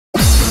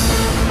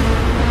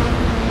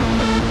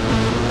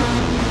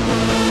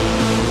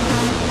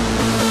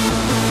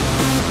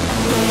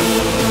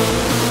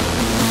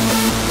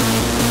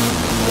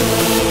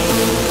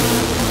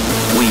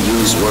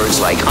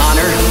like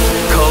honor,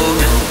 code,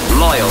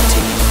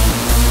 loyalty.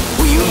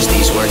 We use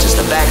these words as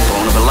the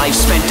backbone of a life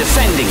spent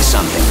defending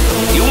something.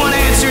 You want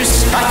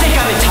answers? I think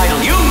I'm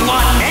entitled. You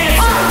want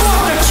answers? I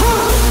want the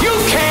truth! You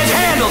can't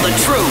handle the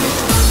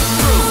truth!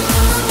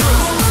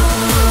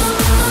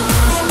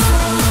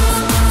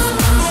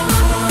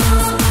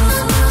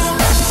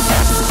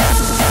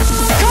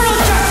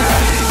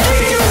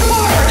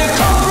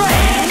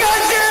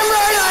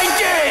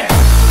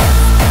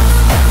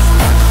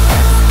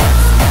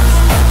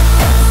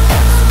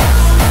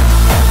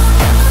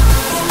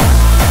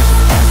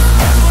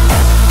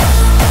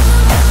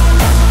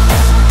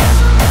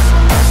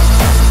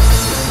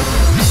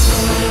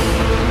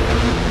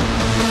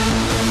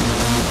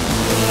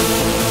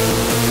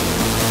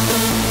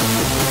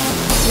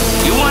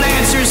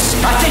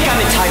 I think I'm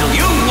entitled.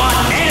 You want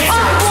answers?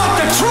 I want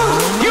the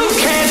truth! You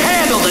can't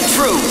handle the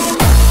truth!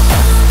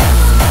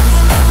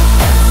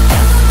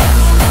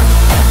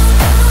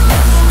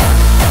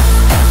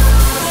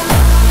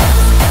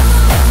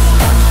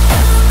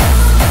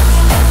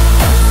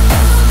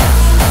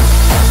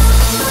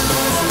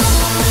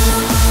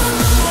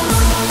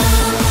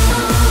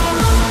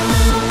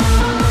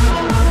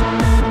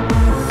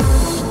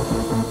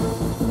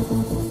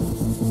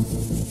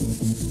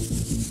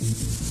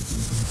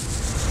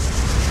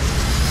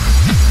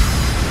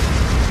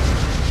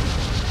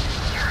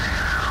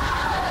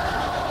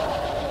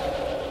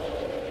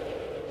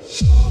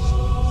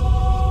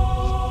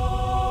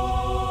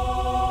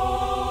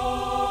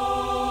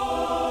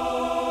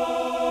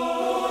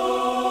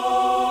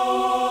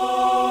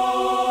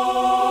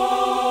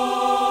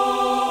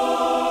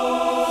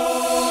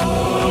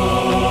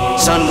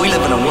 Son, we live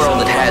in a world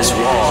that has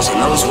walls,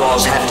 and those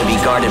walls have to be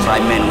guarded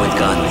by men with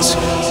guns.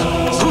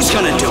 Who's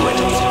gonna do it?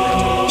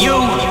 You?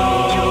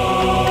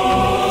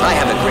 I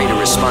have a greater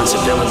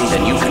responsibility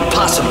than you can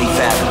possibly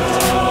fathom.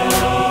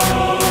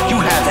 You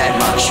have that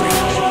luxury.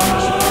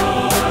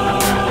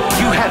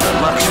 You have the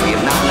luxury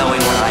of not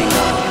knowing what I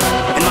know.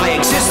 And my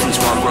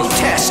existence, while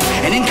grotesque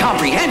and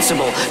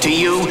incomprehensible to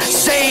you,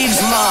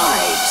 saves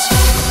lives.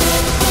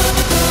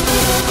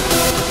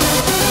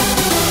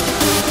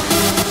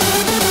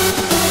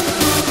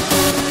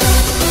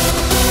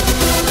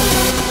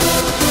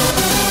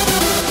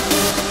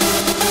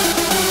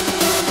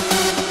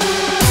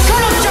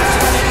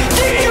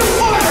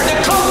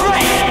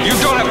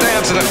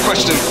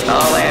 Question.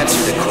 I'll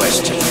answer the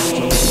question.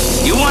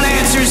 You want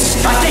answers?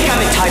 I think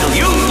I'm entitled.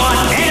 You want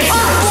answers? I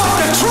want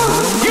the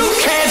truth! You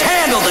can't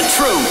handle the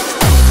truth!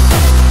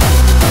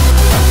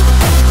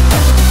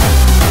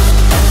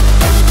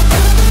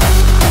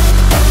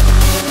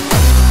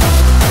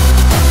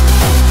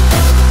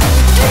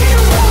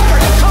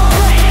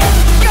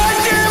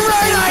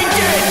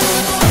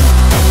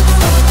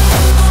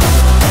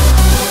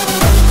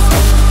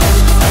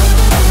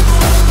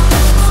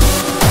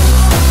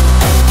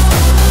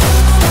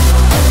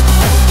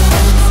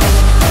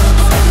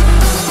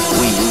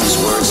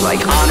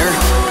 Like honor,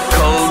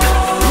 code,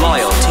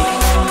 loyalty.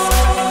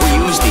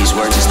 We use these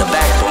words as the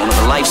backbone of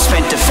a life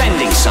spent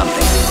defending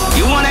something.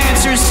 You want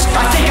answers?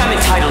 I think I'm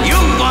entitled. You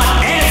want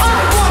answers? I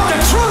want the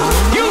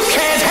truth! You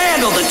can't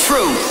handle the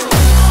truth!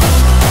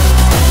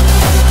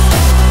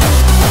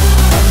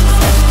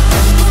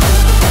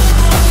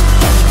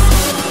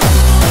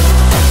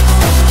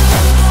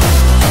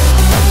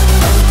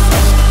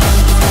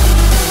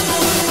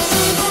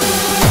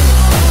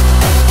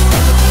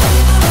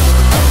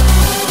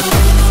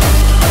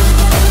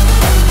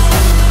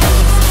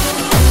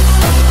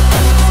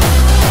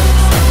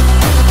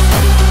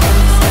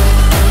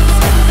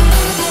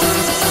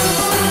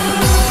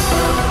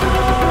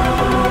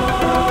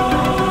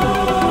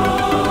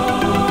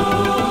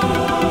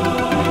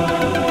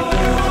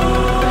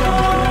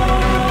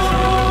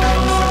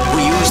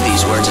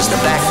 As the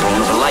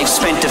backbone of a life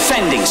spent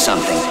defending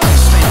something.